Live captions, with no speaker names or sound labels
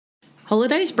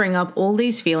Holidays bring up all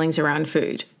these feelings around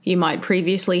food. You might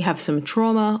previously have some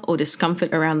trauma or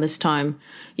discomfort around this time.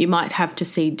 You might have to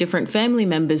see different family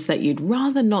members that you'd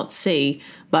rather not see,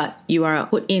 but you are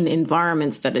put in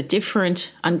environments that are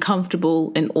different,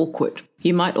 uncomfortable, and awkward.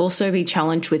 You might also be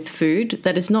challenged with food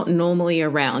that is not normally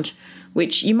around,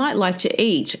 which you might like to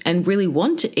eat and really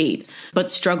want to eat, but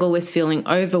struggle with feeling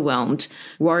overwhelmed,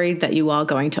 worried that you are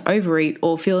going to overeat,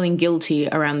 or feeling guilty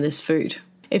around this food.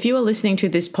 If you are listening to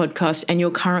this podcast and you're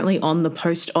currently on the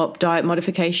post-op diet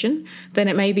modification, then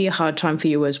it may be a hard time for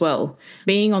you as well.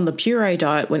 Being on the puree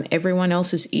diet when everyone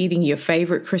else is eating your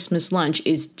favorite Christmas lunch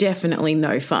is definitely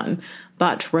no fun.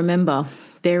 But remember,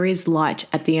 there is light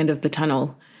at the end of the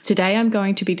tunnel. Today I'm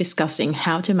going to be discussing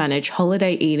how to manage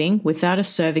holiday eating without a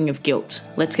serving of guilt.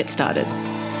 Let's get started.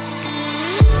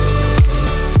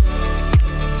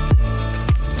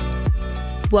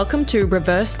 Welcome to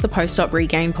Reverse the Post-Op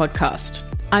Regain podcast.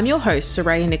 I'm your host,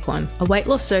 Soraya Nikwon, a weight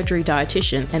loss surgery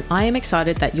dietitian, and I am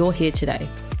excited that you're here today.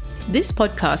 This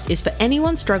podcast is for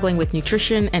anyone struggling with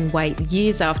nutrition and weight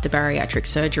years after bariatric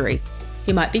surgery.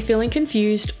 You might be feeling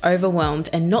confused, overwhelmed,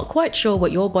 and not quite sure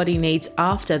what your body needs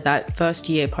after that first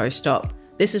year post-op.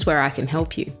 This is where I can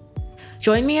help you.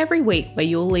 Join me every week where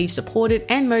you'll leave supported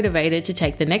and motivated to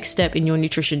take the next step in your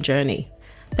nutrition journey.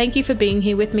 Thank you for being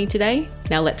here with me today.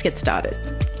 Now let's get started.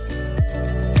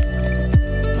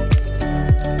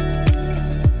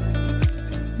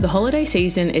 The holiday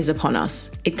season is upon us.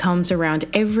 It comes around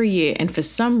every year, and for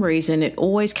some reason it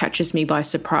always catches me by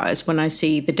surprise when I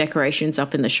see the decorations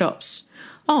up in the shops.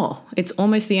 Oh, it's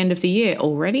almost the end of the year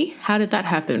already? How did that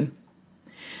happen?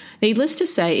 Needless to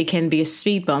say, it can be a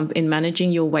speed bump in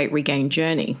managing your weight regain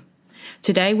journey.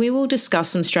 Today we will discuss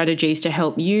some strategies to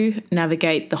help you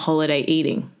navigate the holiday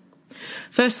eating.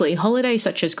 Firstly, holidays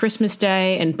such as Christmas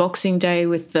Day and Boxing Day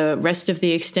with the rest of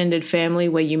the extended family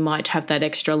where you might have that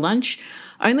extra lunch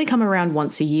only come around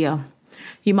once a year.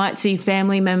 You might see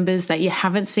family members that you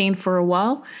haven't seen for a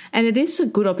while, and it is a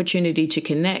good opportunity to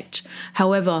connect.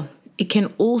 However, it can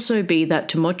also be that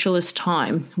tumultuous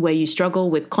time where you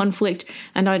struggle with conflict,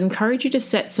 and I'd encourage you to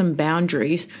set some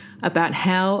boundaries about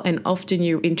how and often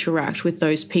you interact with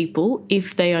those people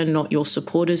if they are not your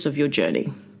supporters of your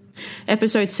journey.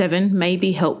 Episode 7 may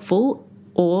be helpful,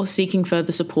 or seeking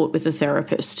further support with a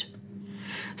therapist.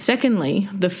 Secondly,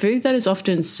 the food that is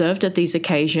often served at these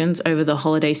occasions over the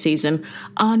holiday season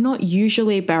are not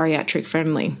usually bariatric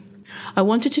friendly. I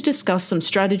wanted to discuss some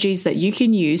strategies that you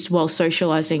can use while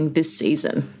socializing this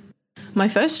season. My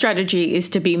first strategy is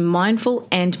to be mindful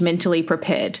and mentally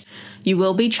prepared. You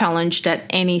will be challenged at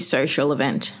any social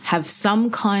event. Have some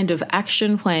kind of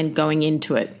action plan going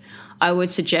into it. I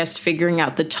would suggest figuring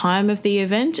out the time of the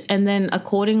event and then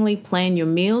accordingly plan your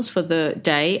meals for the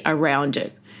day around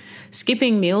it.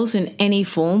 Skipping meals in any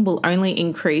form will only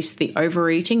increase the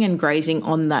overeating and grazing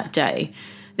on that day.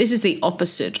 This is the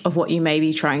opposite of what you may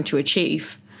be trying to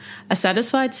achieve. A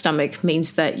satisfied stomach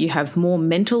means that you have more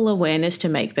mental awareness to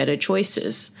make better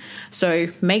choices. So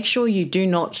make sure you do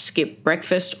not skip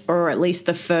breakfast or at least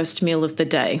the first meal of the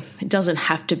day. It doesn't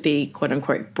have to be quote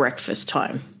unquote breakfast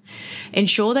time.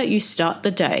 Ensure that you start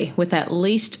the day with at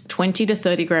least 20 to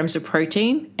 30 grams of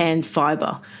protein and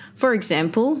fiber. For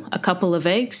example, a couple of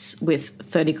eggs with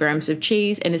 30 grams of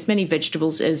cheese and as many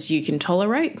vegetables as you can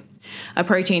tolerate. A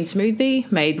protein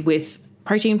smoothie made with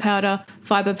protein powder,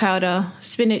 fiber powder,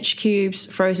 spinach cubes,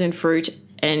 frozen fruit,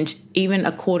 and even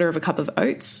a quarter of a cup of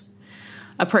oats.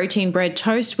 A protein bread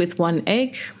toast with 1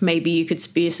 egg. Maybe you could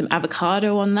spear some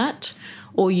avocado on that.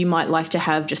 Or you might like to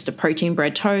have just a protein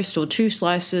bread toast or 2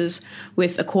 slices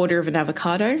with a quarter of an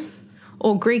avocado.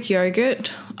 Or Greek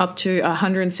yogurt up to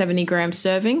 170 gram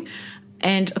serving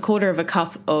and a quarter of a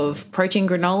cup of protein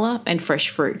granola and fresh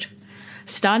fruit.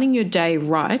 Starting your day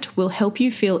right will help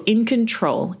you feel in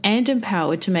control and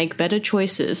empowered to make better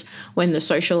choices when the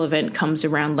social event comes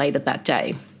around later that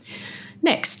day.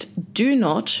 Next, do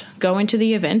not go into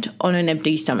the event on an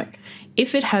empty stomach.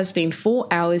 If it has been 4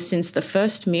 hours since the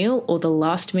first meal or the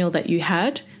last meal that you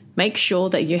had, make sure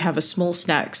that you have a small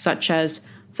snack such as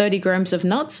 30 grams of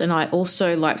nuts, and I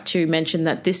also like to mention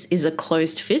that this is a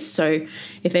closed fist, so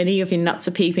if any of your nuts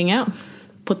are peeping out,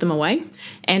 put them away,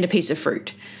 and a piece of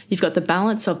fruit. You've got the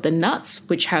balance of the nuts,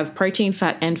 which have protein,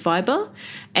 fat, and fiber,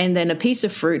 and then a piece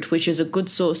of fruit, which is a good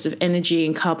source of energy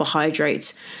and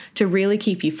carbohydrates to really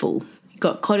keep you full. You've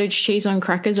got cottage cheese on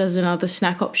crackers as another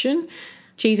snack option.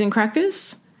 Cheese and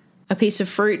crackers, a piece of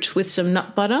fruit with some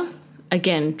nut butter,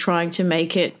 again, trying to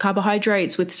make it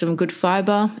carbohydrates with some good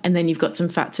fiber, and then you've got some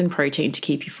fats and protein to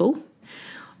keep you full.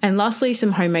 And lastly,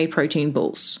 some homemade protein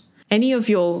balls. Any of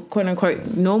your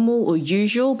quote-unquote normal or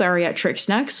usual bariatric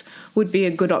snacks would be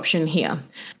a good option here.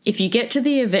 If you get to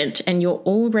the event and you're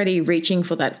already reaching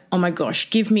for that, oh my gosh,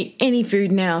 give me any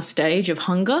food now stage of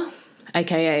hunger,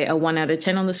 aka a 1 out of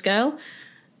 10 on the scale,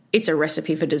 it's a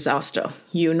recipe for disaster.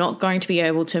 You're not going to be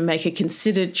able to make a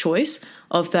considered choice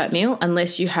of that meal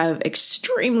unless you have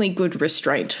extremely good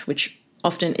restraint, which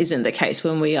often isn't the case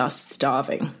when we are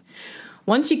starving.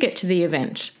 Once you get to the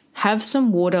event, have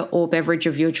some water or beverage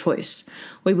of your choice.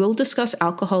 We will discuss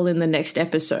alcohol in the next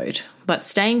episode, but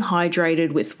staying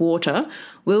hydrated with water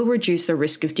will reduce the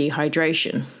risk of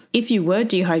dehydration. If you were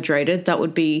dehydrated, that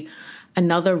would be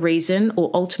another reason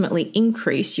or ultimately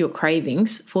increase your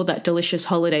cravings for that delicious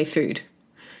holiday food.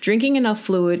 Drinking enough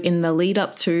fluid in the lead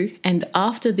up to and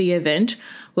after the event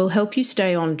will help you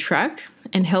stay on track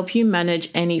and help you manage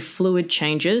any fluid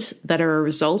changes that are a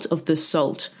result of the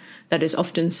salt that is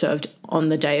often served on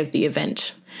the day of the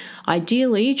event.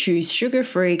 Ideally, choose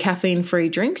sugar-free, caffeine-free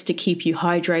drinks to keep you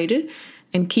hydrated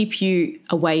and keep you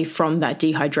away from that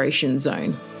dehydration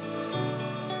zone.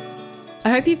 I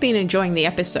hope you've been enjoying the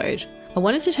episode. I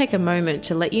wanted to take a moment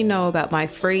to let you know about my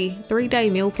free 3-day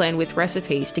meal plan with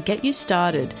recipes to get you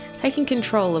started taking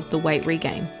control of the weight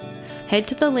regain. Head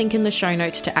to the link in the show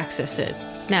notes to access it.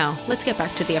 Now, let's get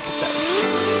back to the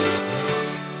episode.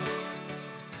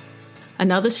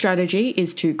 Another strategy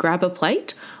is to grab a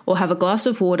plate or have a glass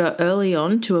of water early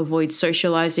on to avoid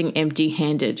socializing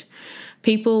empty-handed.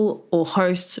 People or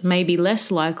hosts may be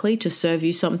less likely to serve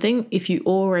you something if you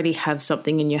already have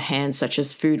something in your hand, such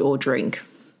as food or drink.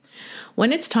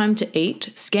 When it's time to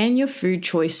eat, scan your food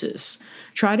choices.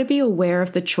 Try to be aware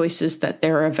of the choices that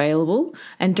there are available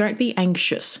and don't be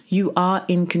anxious. You are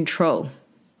in control.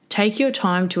 Take your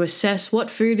time to assess what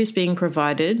food is being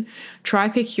provided. Try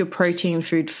pick your protein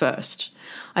food first.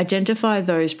 Identify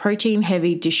those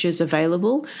protein-heavy dishes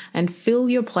available and fill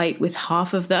your plate with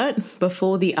half of that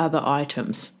before the other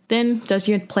items. Then, does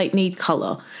your plate need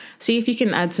colour? See if you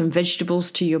can add some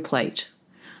vegetables to your plate.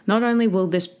 Not only will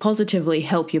this positively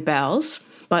help your bowels,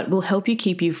 but will help you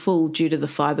keep you full due to the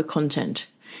fibre content.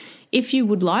 If you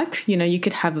would like, you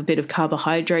could have a bit of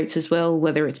carbohydrates as well,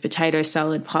 whether it's potato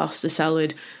salad, pasta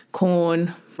salad,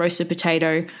 corn, roasted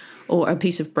potato, or a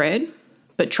piece of bread.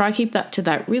 But try keep that to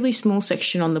that really small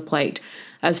section on the plate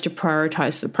as to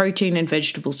prioritise the protein and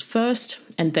vegetables first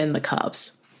and then the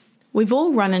carbs. We've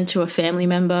all run into a family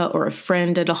member or a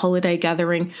friend at a holiday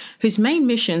gathering whose main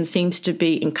mission seems to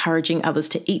be encouraging others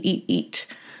to eat.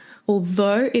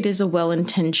 Although it is a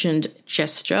well-intentioned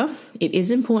gesture, it is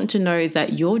important to know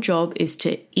that your job is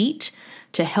to eat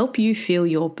to help you feel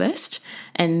your best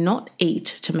and not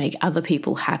eat to make other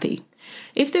people happy.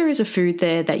 If there is a food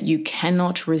there that you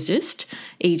cannot resist,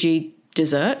 e.g.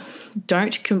 dessert,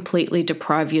 don't completely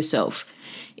deprive yourself.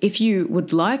 If you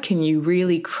would like and you're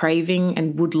really craving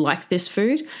and would like this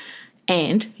food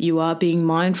and you are being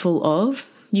mindful of,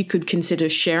 you could consider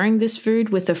sharing this food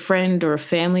with a friend or a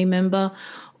family member,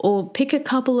 or pick a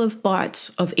couple of bites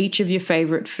of each of your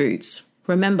favourite foods.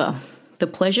 Remember, the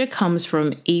pleasure comes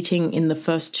from eating in the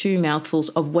first 2 mouthfuls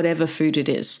of whatever food it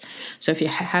is. So if you're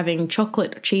having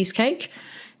chocolate cheesecake,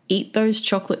 eat those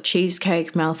chocolate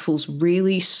cheesecake mouthfuls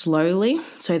really slowly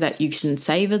so that you can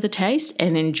savour the taste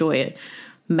and enjoy it.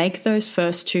 Make those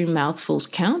first 2 mouthfuls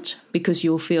count because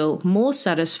you'll feel more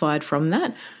satisfied from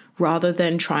that rather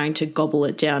than trying to gobble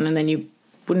it down and then you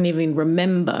wouldn't even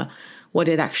remember what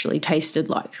it actually tasted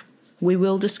like. We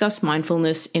will discuss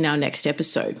mindfulness in our next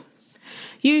episode.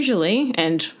 Usually,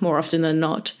 and more often than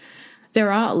not, there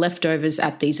are leftovers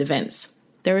at these events.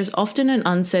 There is often an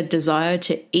unsaid desire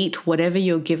to eat whatever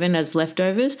you're given as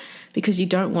leftovers because you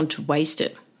don't want to waste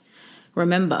it.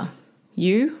 Remember,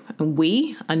 you and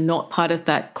we are not part of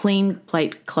that Clean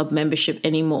Plate Club membership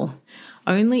anymore.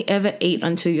 Only ever eat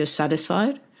until you're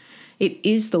satisfied. It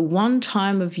is the one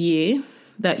time of year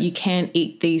that you can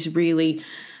eat these really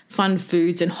fun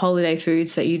foods and holiday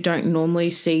foods that you don't normally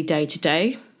see day to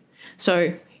day.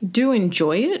 So do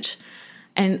enjoy it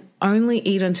and only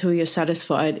eat until you're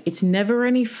satisfied. It's never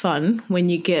any fun when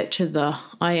you get to the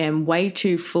I am way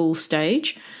too full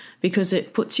stage because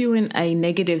it puts you in a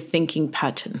negative thinking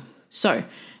pattern. So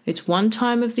it's one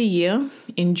time of the year,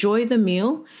 enjoy the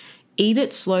meal, eat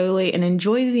it slowly and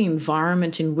enjoy the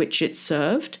environment in which it's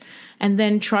served. And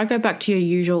then try go back to your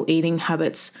usual eating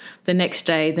habits the next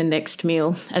day, the next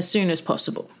meal, as soon as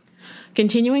possible.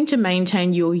 Continuing to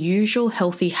maintain your usual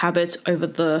healthy habits over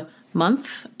the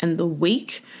month and the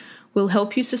week will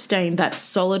help you sustain that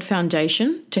solid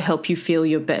foundation to help you feel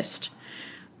your best.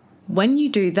 When you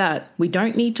do that, we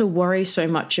don't need to worry so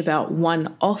much about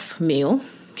one off meal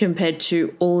compared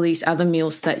to all these other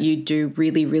meals that you do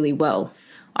really, really well.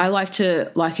 I like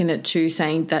to liken it to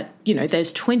saying that,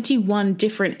 there's 21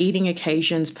 different eating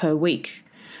occasions per week,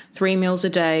 3 meals a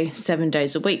day, 7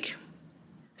 days a week.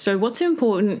 So what's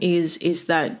important is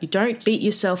that you don't beat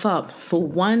yourself up for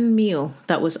one meal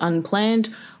that was unplanned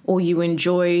or you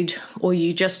enjoyed or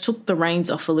you just took the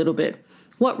reins off a little bit.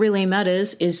 What really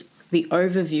matters is the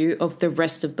overview of the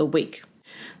rest of the week.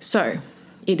 So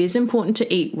it is important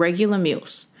to eat regular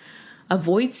meals.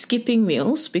 Avoid skipping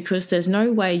meals because there's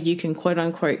no way you can quote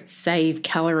unquote save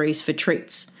calories for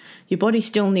treats. Your body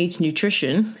still needs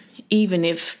nutrition, even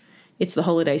if it's the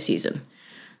holiday season.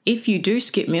 If you do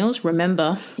skip meals,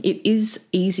 remember it is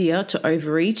easier to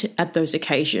overeat at those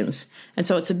occasions. And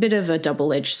so it's a bit of a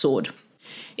double-edged sword.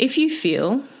 If you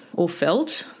feel or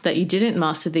felt that you didn't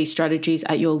master these strategies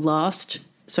at your last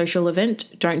social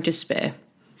event, don't despair.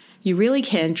 You really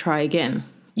can try again.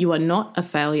 You are not a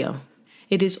failure.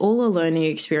 It is all a learning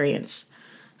experience.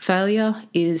 Failure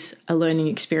is a learning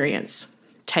experience.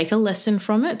 Take a lesson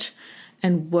from it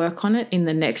and work on it in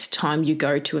the next time you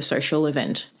go to a social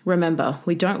event. Remember,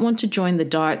 we don't want to join the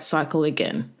diet cycle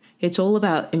again. It's all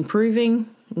about improving,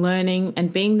 learning,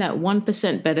 and being that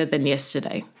 1% better than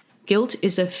yesterday. Guilt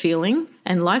is a feeling,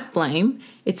 and like blame,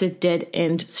 it's a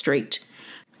dead-end street.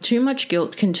 Too much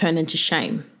guilt can turn into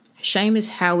shame. Shame is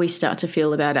how we start to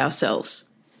feel about ourselves.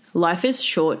 Life is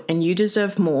short and you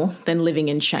deserve more than living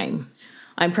in shame.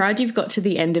 I'm proud you've got to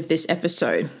the end of this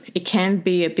episode. It can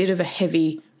be a bit of a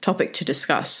heavy topic to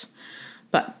discuss,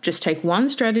 but just take one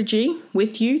strategy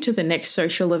with you to the next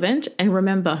social event and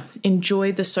remember,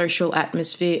 enjoy the social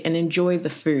atmosphere and enjoy the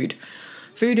food.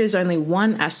 Food is only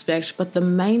one aspect, but the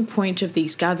main point of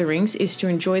these gatherings is to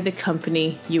enjoy the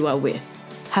company you are with.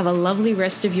 Have a lovely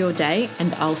rest of your day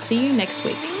and I'll see you next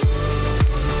week.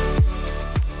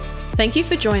 Thank you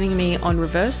for joining me on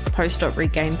Reverse the Post-Op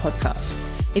Regain podcast.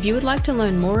 If you would like to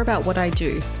learn more about what I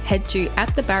do, head to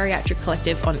 @TheBariatric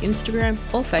Collective on Instagram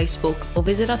or Facebook, or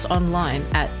visit us online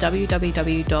at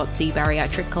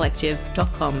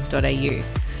www.thebariatriccollective.com.au.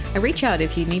 And reach out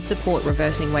if you need support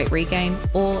reversing weight regain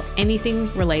or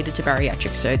anything related to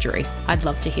bariatric surgery. I'd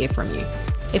love to hear from you.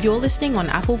 If you're listening on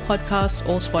Apple Podcasts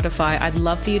or Spotify, I'd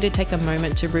love for you to take a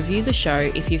moment to review the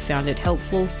show if you found it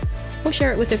helpful or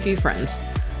share it with a few friends.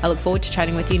 I look forward to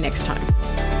chatting with you next time.